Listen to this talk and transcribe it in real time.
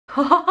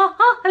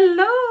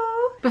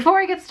Hello! Before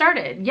I get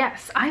started,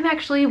 yes, I'm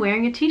actually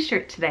wearing a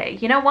t-shirt today.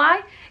 You know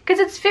why? Because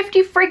it's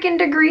 50 freaking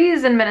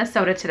degrees in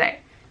Minnesota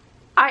today.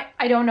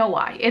 I don't know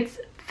why. It's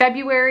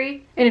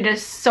February and it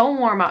is so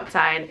warm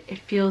outside. It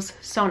feels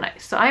so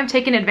nice. So I am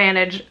taking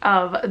advantage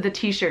of the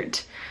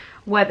t-shirt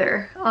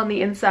weather on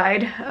the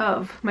inside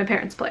of my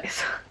parents'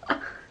 place.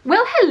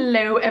 Well,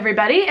 hello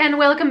everybody and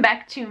welcome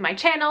back to my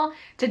channel.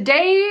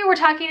 Today we're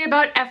talking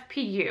about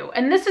FPU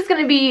and this is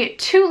going to be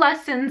 2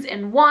 lessons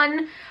in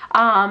one.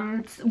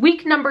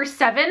 Week number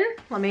 7,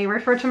 let me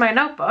refer to my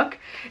notebook,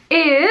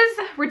 is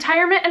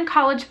retirement and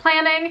college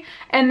planning,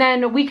 and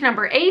then week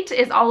number 8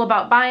 is all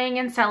about buying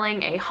and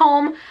selling a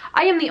home.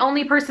 I am the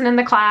only person in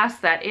the class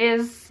that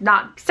is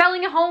not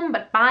selling a home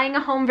but buying a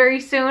home very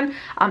soon.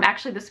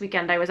 Actually this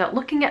weekend I was out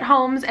looking at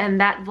homes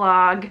and that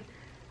vlog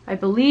I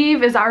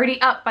believe is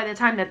already up by the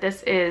time that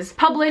this is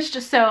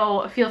published,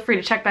 so feel free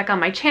to check back on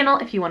my channel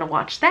if you want to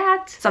watch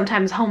that.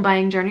 Sometimes home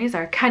buying journeys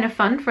are kind of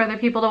fun for other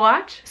people to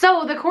watch.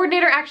 So the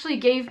coordinator actually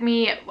gave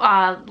me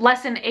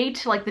lesson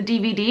 8, like the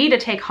DVD to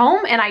take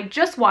home, and I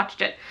just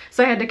watched it.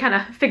 So I had to kind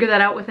of figure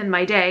that out within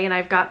my day, and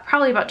I've got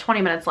probably about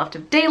 20 minutes left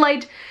of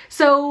daylight,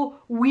 so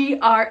we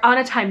are on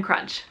a time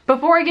crunch.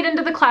 Before I get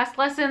into the class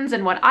lessons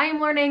and what I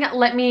am learning,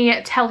 let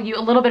me tell you a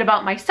little bit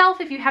about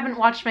myself if you haven't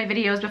watched my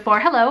videos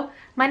before. Hello.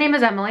 My name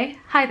is Emily.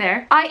 Hi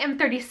there. I am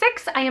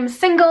 36. I am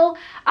single.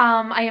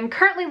 I am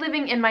currently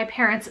living in my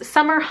parents'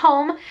 summer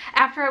home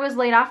after I was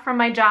laid off from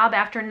my job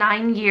after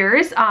 9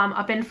 years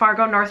up in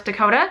Fargo, North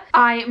Dakota.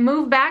 I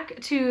moved back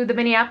to the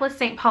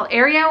Minneapolis-St. Paul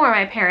area where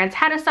my parents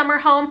had a summer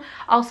home.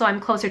 Also, I'm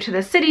closer to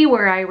the city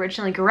where I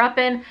originally grew up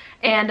in,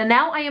 and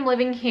now I am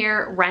living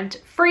here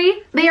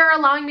rent-free. They are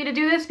allowing me to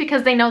do this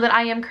because they know that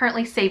I am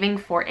currently saving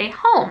for a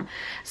home.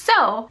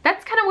 So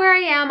that's kind of where I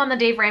am on the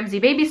Dave Ramsey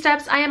baby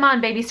steps. I am on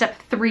baby step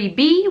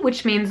 3B,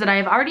 which means that I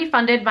have already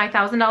funded my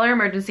 $1,000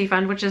 emergency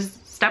fund, which is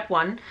step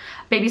 1.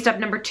 Baby step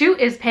number 2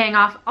 is paying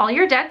off all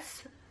your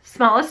debts,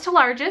 smallest to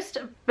largest,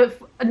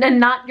 and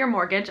not your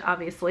mortgage,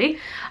 obviously.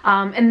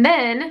 And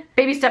then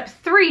baby step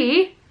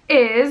 3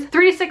 is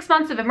 3 to 6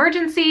 months of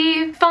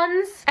emergency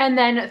funds, and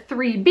then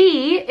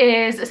 3B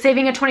is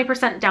saving a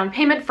 20% down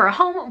payment for a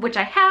home, which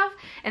I have,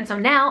 and so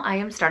now I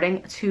am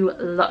starting to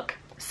look.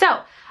 So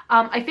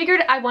I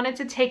figured I wanted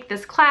to take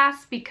this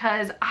class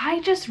because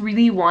I just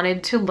really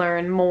wanted to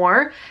learn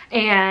more,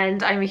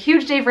 and I'm a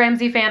huge Dave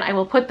Ramsey fan. I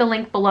will put the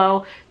link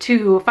below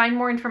to find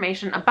more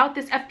information about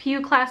this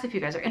FPU class if you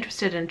guys are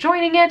interested in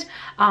joining it.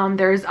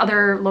 There's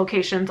other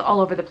locations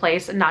all over the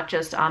place, not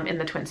just in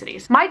the Twin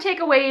Cities. My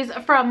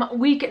takeaways from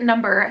week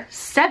number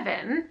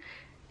 7,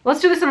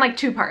 let's do this in like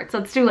 2 parts.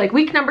 Let's do like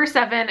week number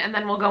 7 and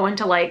then we'll go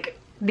into like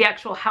the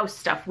actual house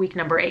stuff week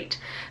number 8.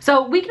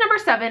 So week number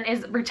 7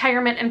 is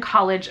retirement and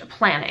college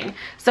planning.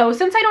 So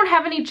since I don't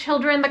have any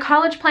children, the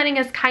college planning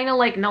is kind of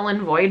like null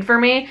and void for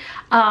me.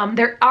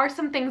 There are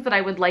some things that I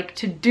would like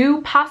to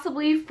do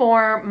possibly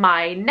for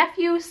my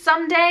nephew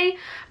someday,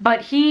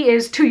 but he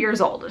is 2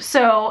 years old.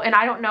 So, and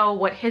I don't know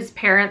what his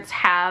parents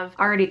have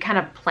already kind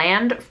of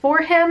planned for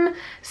him.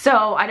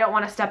 So I don't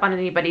want to step on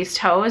anybody's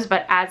toes,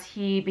 but as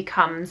he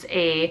becomes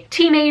a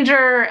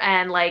teenager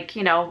and like,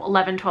 you know,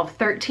 11, 12,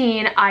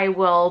 13, I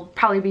will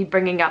probably be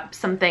bringing up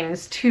some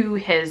things to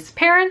his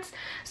parents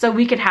so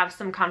we could have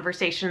some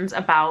conversations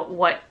about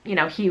what, you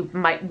know, he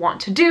might want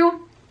to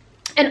do.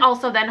 And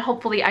also then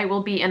hopefully I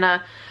will be in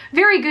a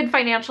very good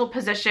financial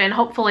position.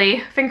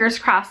 Hopefully, fingers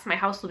crossed, my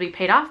house will be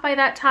paid off by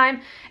that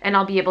time and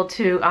I'll be able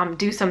to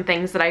do some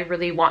things that I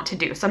really want to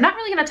do. So I'm not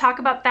really going to talk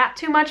about that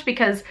too much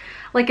because,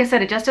 like I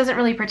said, it just doesn't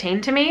really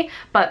pertain to me,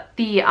 but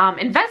the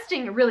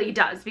investing really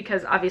does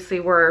because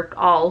obviously we're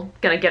all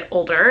gonna get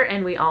older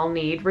and we all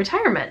need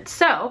retirement.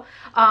 So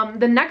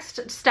the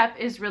next step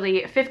is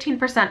really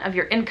 15% of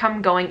your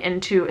income going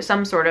into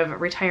some sort of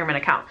retirement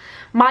account.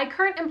 My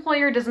current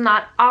employer does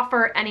not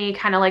offer any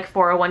kind of like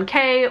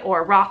 401k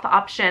or Roth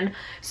option,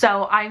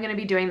 so I'm gonna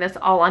be doing this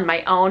all on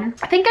my own.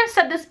 I think I've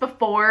said this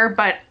before,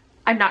 but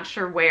I'm not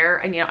sure where,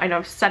 and you know, I know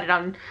I've said it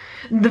on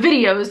the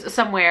videos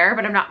somewhere,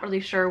 but I'm not really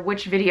sure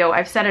which video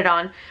I've said it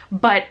on,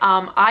 but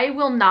I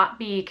will not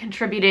be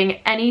contributing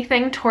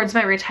anything towards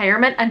my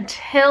retirement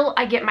until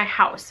I get my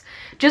house,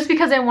 just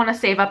because I want to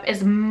save up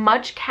as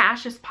much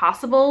cash as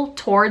possible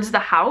towards the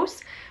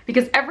house,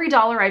 because every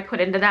dollar I put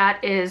into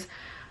that is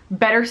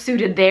better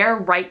suited there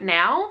right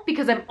now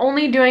because I'm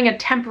only doing a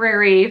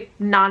temporary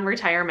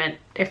non-retirement,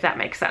 if that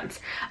makes sense.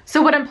 So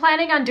what I'm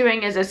planning on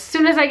doing is as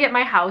soon as I get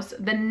my house,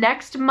 the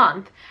next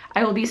month,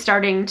 I will be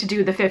starting to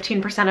do the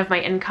 15% of my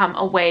income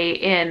away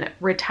in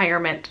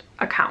retirement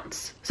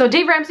accounts. So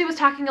Dave Ramsey was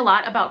talking a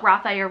lot about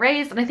Roth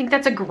IRAs, and I think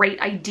that's a great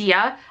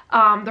idea.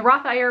 The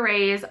Roth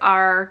IRAs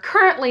are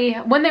currently,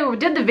 when they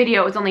did the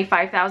video, it was only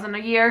 $5,000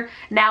 a year.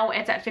 Now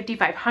it's at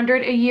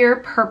 $5,500 a year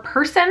per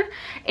person,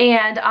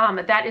 and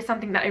that is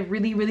something that I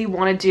really, really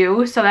want to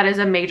do. So that is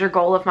a major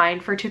goal of mine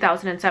for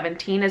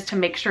 2017, is to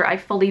make sure I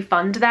fully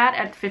fund earned that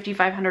at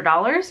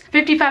 $5,500.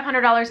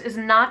 $5,500 is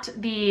not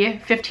the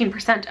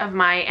 15% of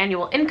my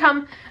annual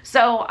income,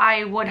 so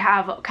I would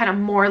have kind of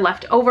more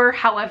left over.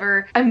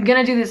 However, I'm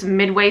gonna do this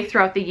midway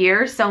throughout the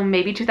year, so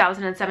maybe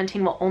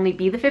 2017 will only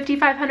be the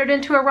 $5,500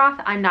 into a Roth.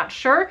 I'm not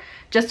sure.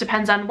 Just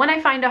depends on when I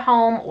find a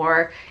home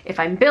or if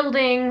I'm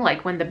building,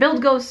 like when the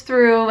build goes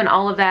through and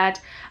all of that.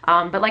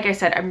 But like I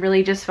said, I'm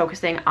really just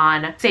focusing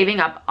on saving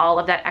up all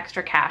of that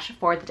extra cash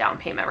for the down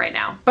payment right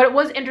now. But it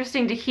was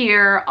interesting to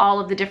hear all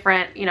of the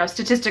different, you know,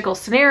 statistical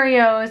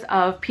scenarios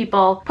of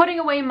people putting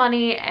away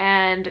money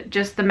and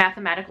just the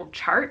mathematical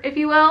chart, if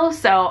you will.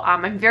 So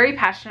I'm very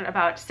passionate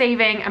about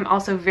saving. I'm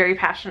also very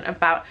passionate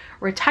about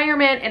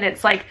retirement, and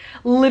it's like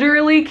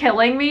literally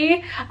killing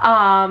me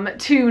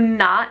to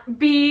not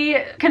be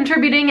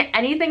contributing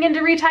anything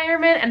into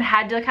retirement, and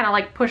had to kind of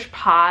like push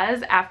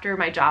pause after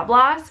my job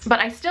loss. But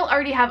I still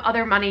already have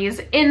other monies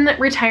in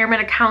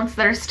retirement accounts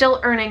that are still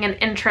earning an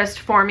interest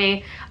for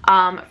me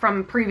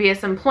from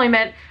previous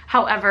employment.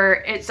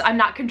 However, I'm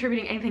not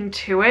contributing anything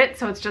to it,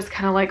 so it's just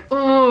kind of like,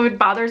 oh, it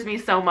bothers me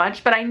so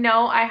much. But I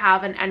know I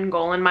have an end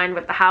goal in mind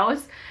with the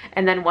house,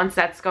 and then once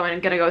that's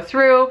gonna go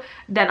through,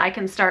 then I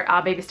can start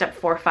baby step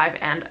 4, 5,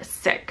 and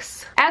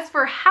 6. As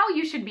for how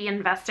you should be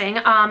investing,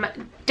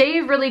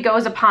 Dave really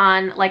goes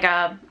upon like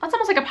it's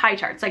almost like a pie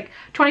chart. It's like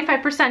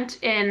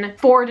 25% in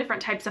 4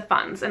 different types of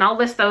funds, and I'll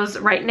list those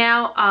right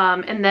now.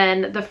 And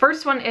then the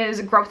first one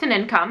is growth and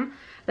income.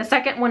 The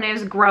second one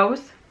is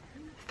growth.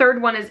 Third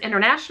one is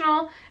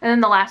international, and then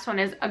the last one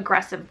is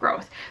aggressive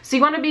growth. So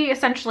you want to be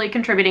essentially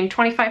contributing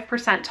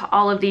 25% to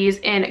all of these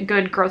in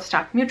good growth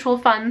stock mutual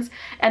funds,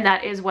 and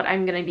that is what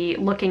I'm going to be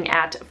looking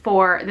at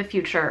for the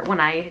future when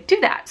I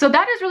do that. So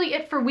that is really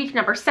it for week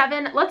number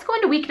 7. Let's go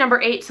into week number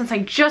 8, since I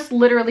just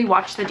literally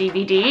watched the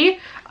DVD,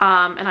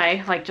 and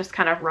I like just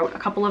kind of wrote a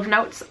couple of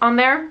notes on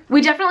there. We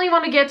definitely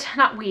want to get,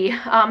 not we,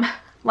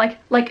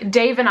 like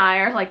Dave and I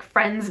are like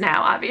friends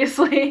now,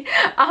 obviously.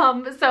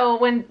 So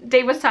when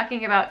Dave was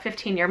talking about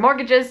 15-year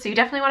mortgages, so you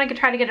definitely want to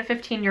try to get a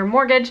 15-year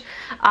mortgage.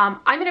 I'm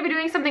going to be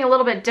doing something a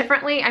little bit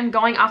differently. I'm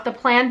going off the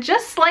plan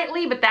just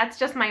slightly, but that's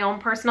just my own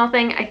personal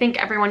thing. I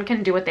think everyone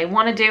can do what they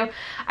want to do.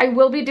 I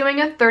will be doing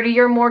a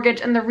 30-year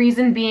mortgage, and the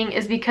reason being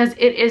is because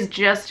it is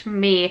just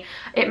me.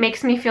 It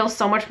makes me feel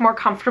so much more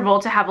comfortable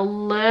to have a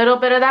little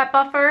bit of that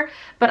buffer,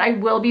 but I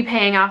will be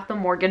paying off the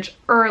mortgage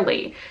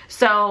early.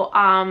 So,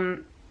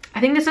 I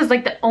think this is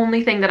like the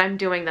only thing that I'm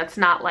doing that's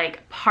not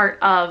like part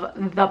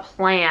of the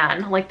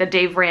plan, like the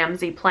Dave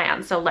Ramsey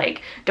plan. So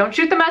like, don't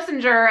shoot the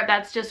messenger.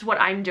 That's just what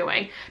I'm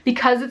doing.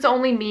 Because it's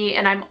only me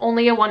and I'm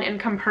only a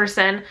 1-income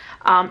person,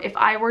 if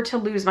I were to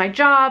lose my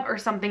job or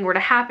something were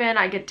to happen,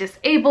 I get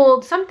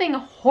disabled, something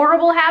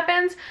horrible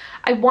happens,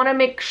 I want to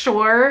make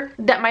sure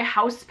that my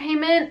house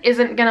payment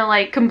isn't gonna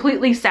like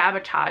completely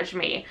sabotage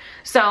me.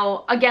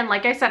 So again,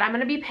 like I said, I'm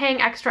gonna be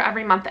paying extra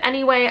every month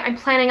anyway. I'm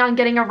planning on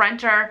getting a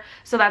renter,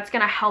 so that's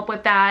gonna help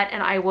with that,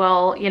 and I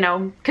will, you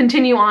know,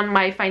 continue on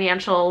my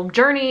financial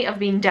journey of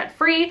being debt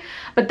free.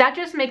 But that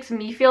just makes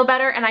me feel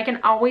better, and I can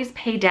always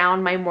pay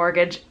down my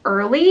mortgage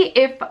early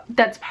if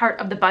that's part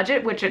of the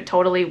budget, which it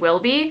totally will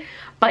be.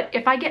 But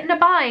if I get in a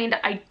bind,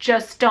 I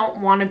just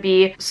don't want to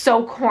be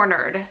so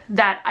cornered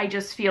that I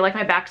just feel like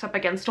my back's up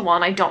against a wall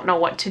and I don't know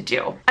what to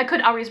do. I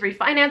could always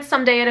refinance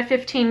someday at a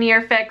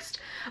 15-year fixed,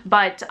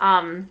 but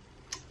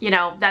you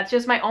know, that's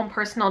just my own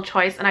personal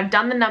choice, and I've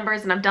done the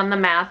numbers and I've done the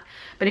math.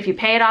 But if you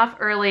pay it off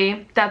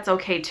early, that's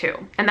okay too.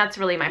 And that's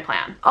really my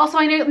plan. Also,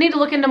 I need to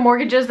look into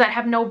mortgages that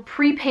have no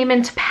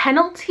prepayment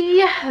penalty.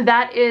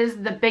 That is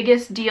the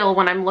biggest deal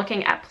when I'm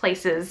looking at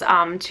places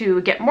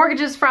to get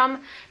mortgages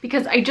from,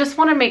 because I just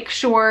want to make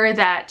sure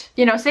that,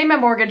 you know, say my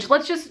mortgage,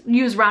 let's just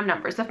use round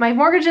numbers. If my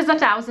mortgage is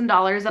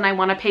 $1,000 and I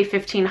want to pay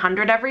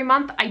 $1,500 every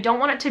month, I don't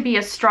want it to be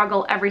a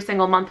struggle every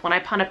single month when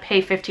I want to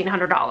pay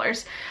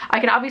 $1,500. I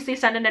can obviously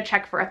send in a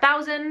check for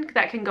 $1,000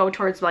 that can go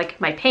towards like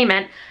my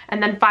payment,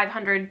 and then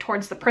 $500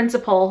 towards the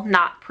principal,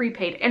 not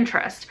prepaid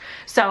interest.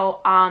 So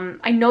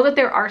I know that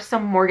there are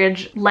some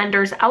mortgage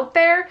lenders out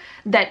there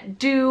that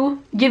do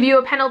give you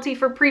a penalty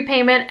for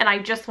prepayment, and I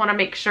just want to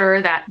make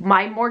sure that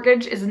my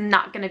mortgage is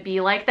not going to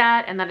be like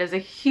that, and that is a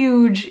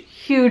huge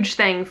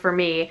thing for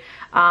me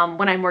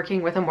when I'm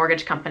working with a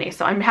mortgage company.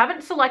 So I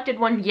haven't selected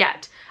one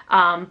yet.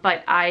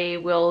 But I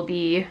will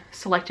be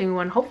selecting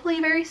one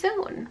hopefully very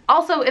soon.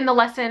 Also in the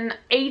lesson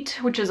 8,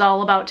 which is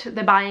all about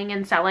the buying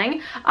and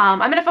selling, I'm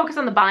going to focus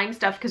on the buying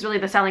stuff because really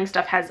the selling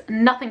stuff has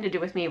nothing to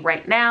do with me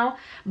right now.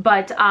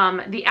 But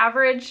the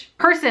average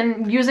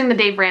person using the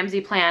Dave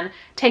Ramsey plan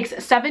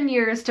takes 7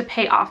 years to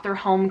pay off their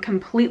home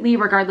completely,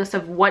 regardless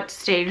of what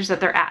stage that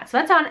they're at. So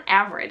that's on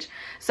average.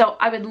 So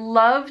I would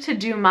love to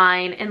do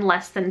mine in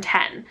less than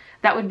 10.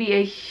 That would be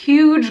a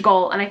huge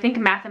goal, and I think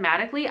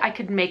mathematically I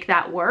could make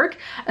that work,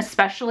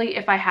 especially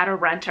if I had a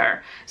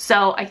renter.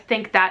 So I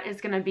think that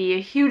is going to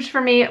be huge for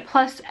me.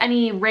 Plus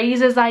any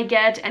raises I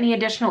get, any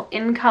additional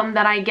income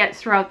that I get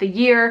throughout the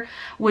year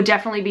would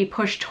definitely be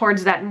pushed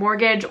towards that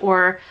mortgage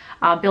or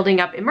building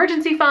up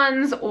emergency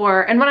funds,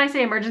 or, and when I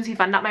say emergency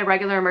fund, not my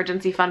regular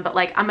emergency fund, but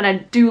like I'm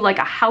gonna do like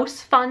a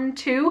house fund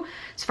too.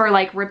 It's for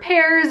like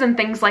repairs and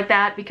things like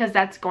that, because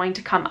that's going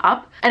to come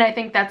up. And I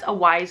think that's a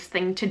wise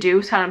thing to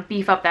do, so kind of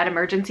beef up that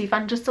emergency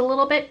fund just a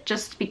little bit,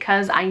 just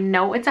because I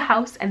know it's a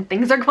house and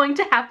things are going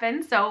to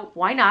happen, so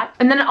why not?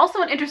 And then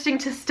also an interesting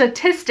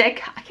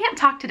statistic, I can't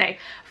talk today,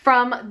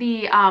 from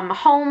the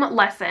home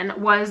lesson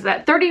was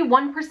that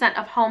 31%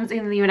 of homes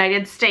in the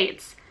United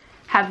States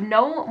have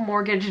no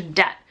mortgage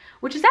debt,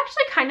 which is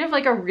actually kind of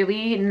like a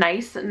really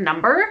nice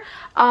number.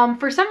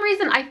 For some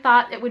reason, I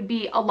thought it would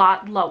be a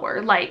lot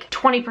lower, like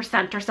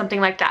 20% or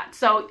something like that.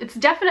 So it's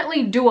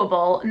definitely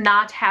doable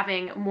not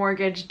having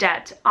mortgage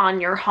debt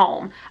on your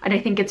home. And I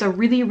think it's a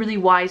really, really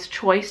wise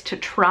choice to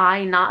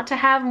try not to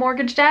have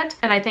mortgage debt.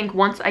 And I think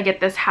once I get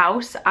this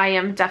house, I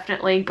am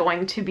definitely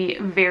going to be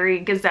very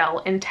gazelle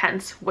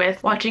intense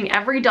with watching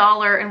every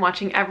dollar and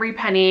watching every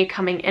penny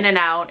coming in and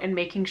out and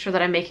making sure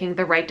that I'm making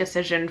the right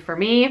decision for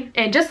me.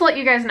 And just to let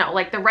you guys know,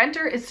 like the renter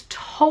is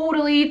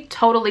totally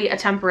a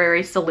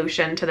temporary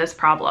solution to this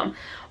problem.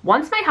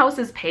 Once my house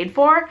is paid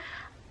for,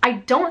 I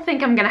don't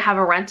think I'm gonna have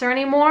a renter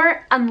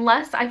anymore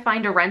unless I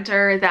find a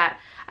renter that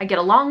I get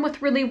along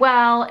with really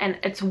well and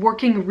it's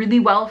working really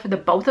well for the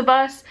both of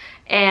us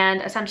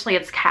and essentially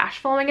it's cash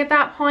flowing at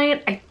that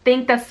point. I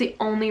think that's the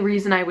only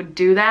reason I would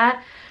do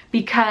that,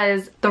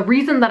 because the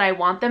reason that I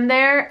want them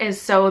there is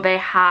so they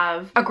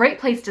have a great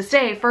place to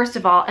stay, first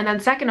of all, and then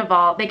second of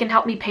all, they can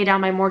help me pay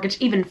down my mortgage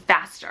even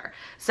faster.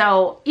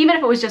 So even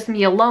if it was just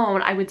me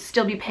alone, I would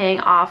still be paying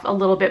off a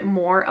little bit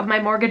more of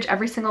my mortgage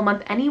every single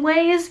month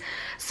anyways.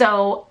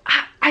 So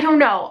I don't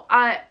know.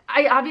 I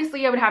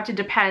obviously I would have to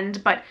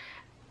depend, but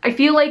I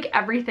feel like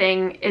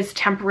everything is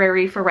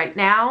temporary for right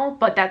now,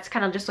 but that's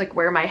kind of just like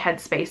where my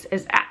headspace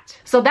is at.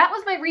 So that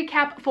was my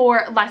recap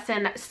for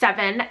lesson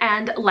 7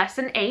 and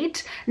lesson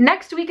 8.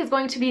 Next week is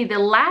going to be the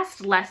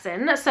last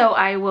lesson, so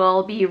I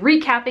will be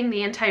recapping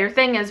the entire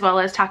thing as well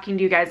as talking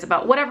to you guys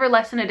about whatever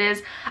lesson it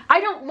is. I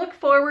don't look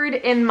forward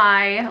in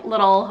my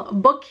little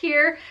book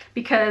here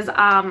because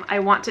I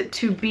want it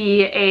to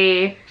be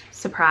a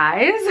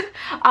surprise,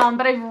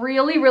 but I've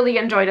really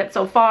enjoyed it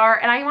so far.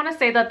 And I want to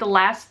say that the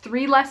last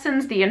 3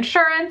 lessons, the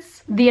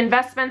insurance, the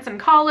investments in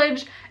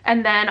college,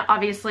 and then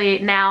obviously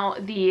now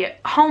the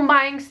home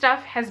buying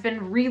stuff, has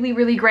been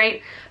really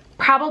great.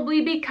 Probably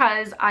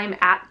because I'm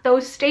at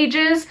those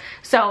stages,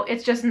 so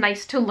it's just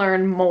nice to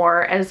learn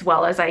more as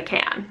well as I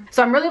can.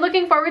 So I'm really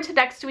looking forward to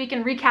next week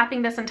and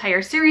recapping this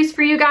entire series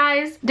for you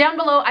guys. Down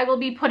below I will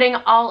be putting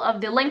all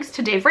of the links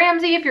to Dave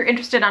Ramsey if you're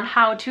interested on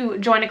how to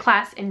join a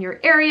class in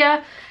your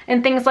area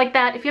and things like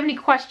that. If you have any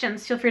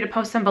questions, feel free to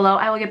post them below.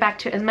 I will get back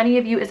to as many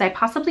of you as I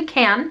possibly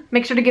can.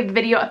 Make sure to give the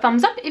video a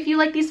thumbs up if you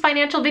like these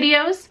financial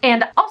videos,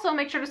 and also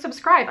make sure to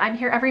subscribe. I'm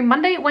here every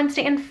Monday,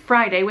 Wednesday, and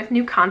Friday with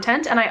new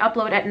content, and I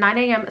upload at 9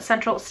 a.m.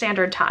 Central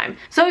Standard Time.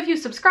 So if you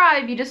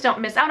subscribe, you just don't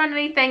miss out on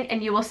anything,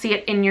 and you will see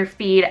it in your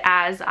feed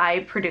as I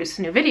produce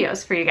new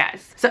videos for you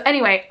guys. So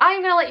anyway,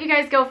 I'm gonna let you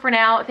guys go for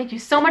now. Thank you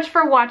so much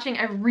for watching.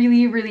 I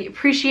really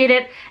appreciate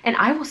it, and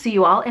I will see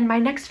you all in my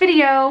next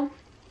video.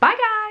 Bye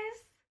guys!